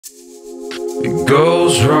It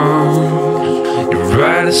goes wrong, you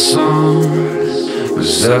write a song,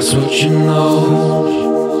 'cause that's what you know.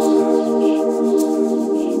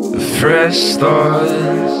 A fresh start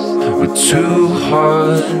with two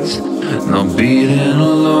hearts, now beating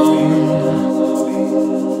alone.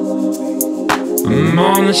 I'm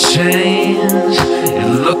on the change, you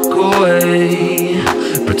look away,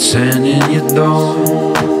 pretending you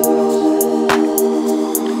don't.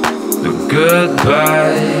 The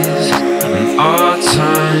goodbyes and our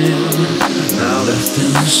time now left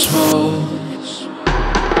in the smoke.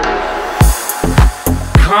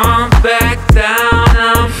 Come back down,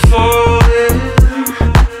 I'm falling.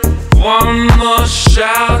 One more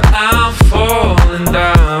shout, I'm falling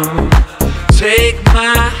down. Take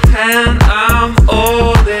my hand, I'm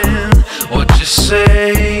all in. What you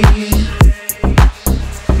say?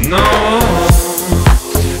 No,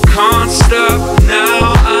 can't stop now,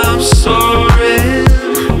 I'm sorry.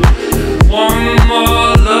 One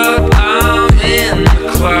more look, I'm in the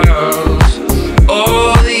clouds.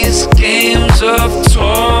 All these games of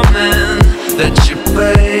torment that you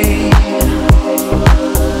play.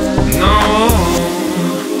 No,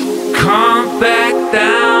 come back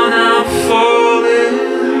down, I'm falling.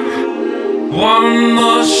 One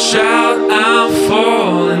more shout, I'm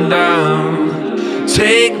falling down.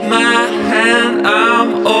 Take my hand, I'm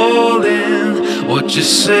all in. What you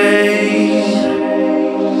say?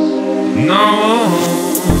 No,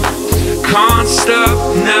 can't stop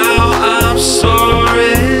now, I'm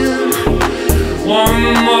sorry. One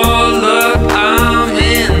more look, I'm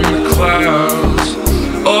in the clouds.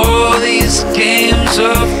 All these games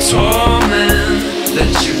of torment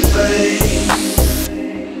that you play.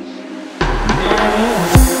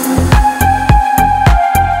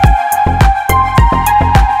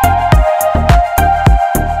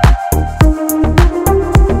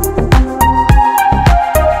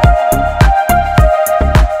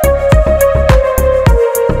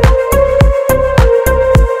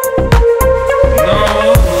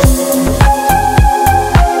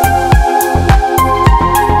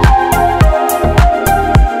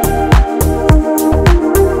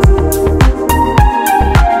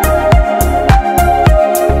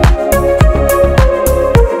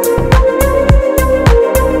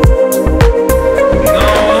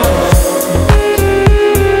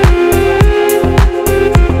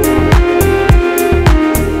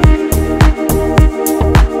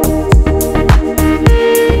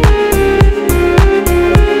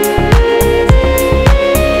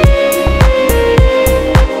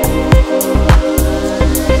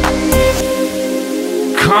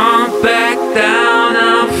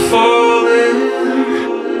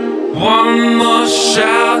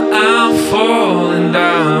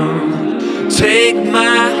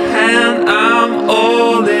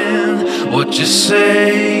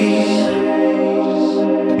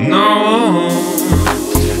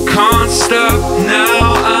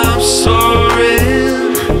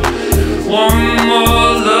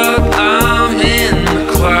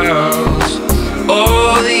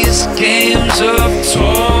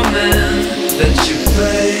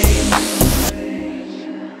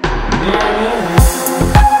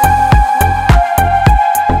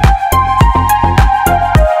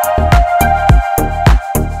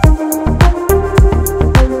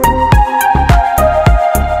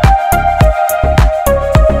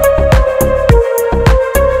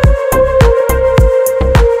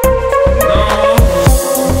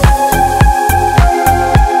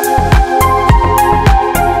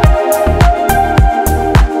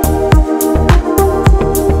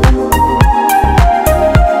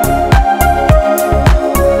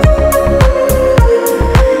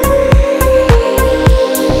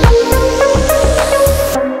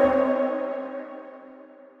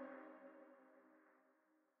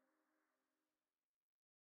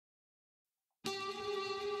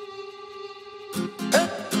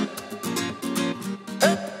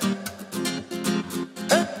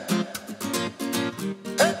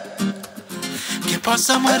 ¿Qué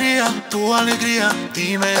pasa María? Tu alegría,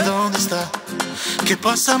 dime dónde está. ¿Qué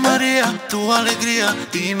pasa María? Tu alegría,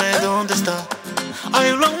 dime dónde está.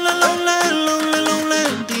 Ay, lonely, lonely, lonely, lonely,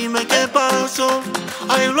 dime qué pasó.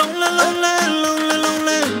 Ay, lonely, lonely, lonely,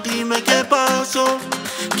 lonely, dime qué pasó.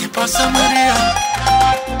 ¿Qué pasa María?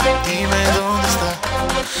 Dime dónde está.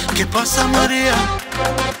 ¿Qué pasa María?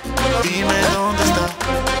 Dime dónde está.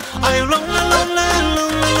 Ay, lonely, lonely,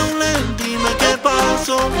 lonely, lonely, dime qué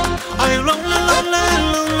pasó. Ay, lonely, lonely,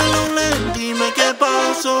 lonely, lonely, dime qué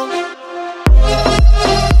pasó.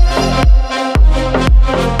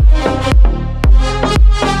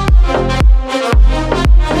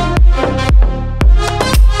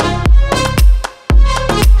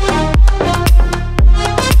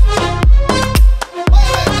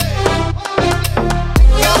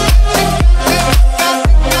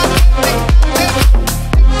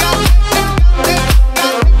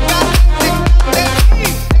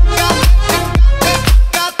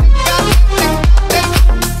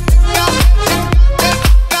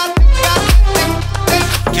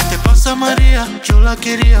 la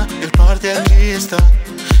quería, el par de aquí está.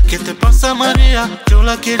 ¿Qué te pasa, María? Yo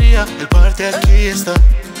la quería, el par de aquí está.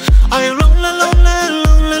 Ay, lonely, lonely,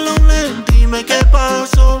 lonely, lonely, dime qué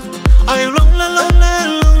pasó. Ay, lonely,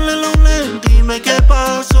 lonely, lonely, lonely, dime qué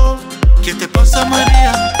pasó. ¿Qué te pasa,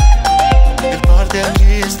 María? El par de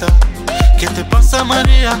aquí está. ¿Qué te pasa,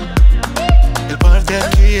 María? El par de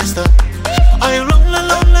aquí está. Ay, lonely,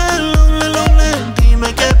 lonely, lonely, lonely,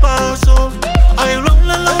 dime qué pasó. Ay,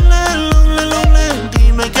 lonely, lonely, lonely, lonely,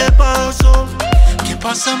 dime qué pasó. ¿Qué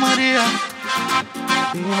pasa, María?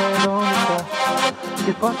 Dime dónde está.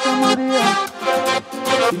 ¿Qué pasa, María?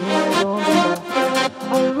 Dime dónde está.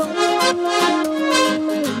 Ay, lonely, lonely,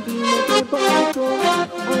 lonely, dime qué pasó.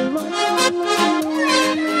 Ay, lonely, lonely, lonely,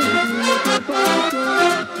 dime qué pasó.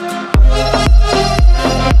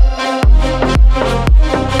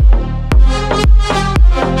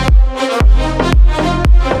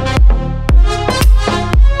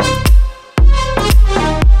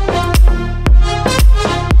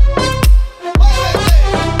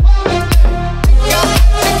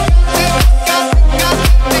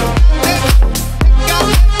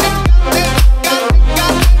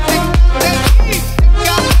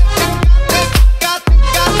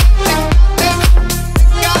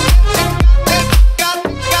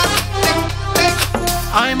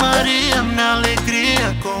 Ay, María, mi alegría,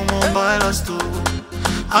 cómo bailas tú.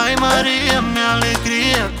 Ay, María, mi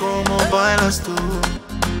alegría, cómo bailas tú.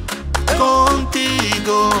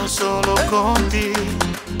 Contigo, solo contigo.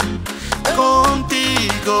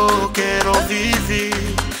 Contigo quiero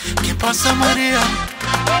vivir. ¿Qué pasa, María?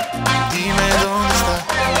 Dime dónde está.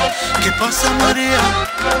 ¿Qué pasa, María?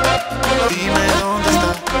 Dime dónde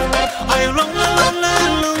está. Ay, lonely, lonely,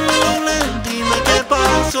 lonely, lonely, dime qué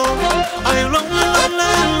pasó. Ay, lonely, lonely,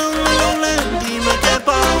 lonely, lonely, dime qué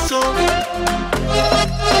pasó.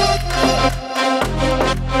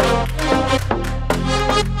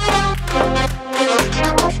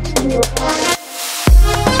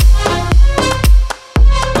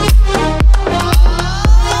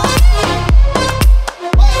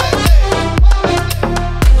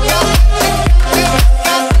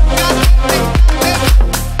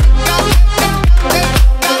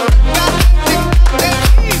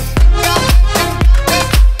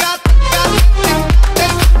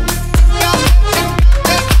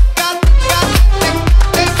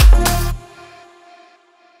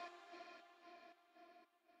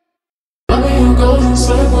 Goes in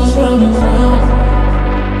circles round and round.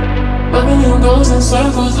 Loving you goes in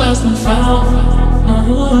circles lost and found.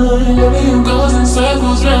 Loving you goes in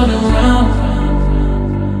circles round and round.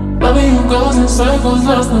 Loving you goes in circles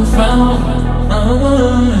lost and found.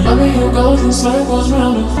 Loving you goes in circles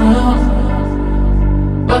round and round.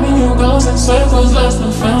 Loving you goes in circles lost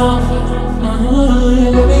and found.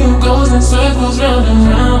 Loving you goes in circles round and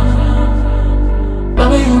round.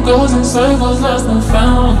 Loving you goes in circles lost and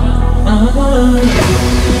found.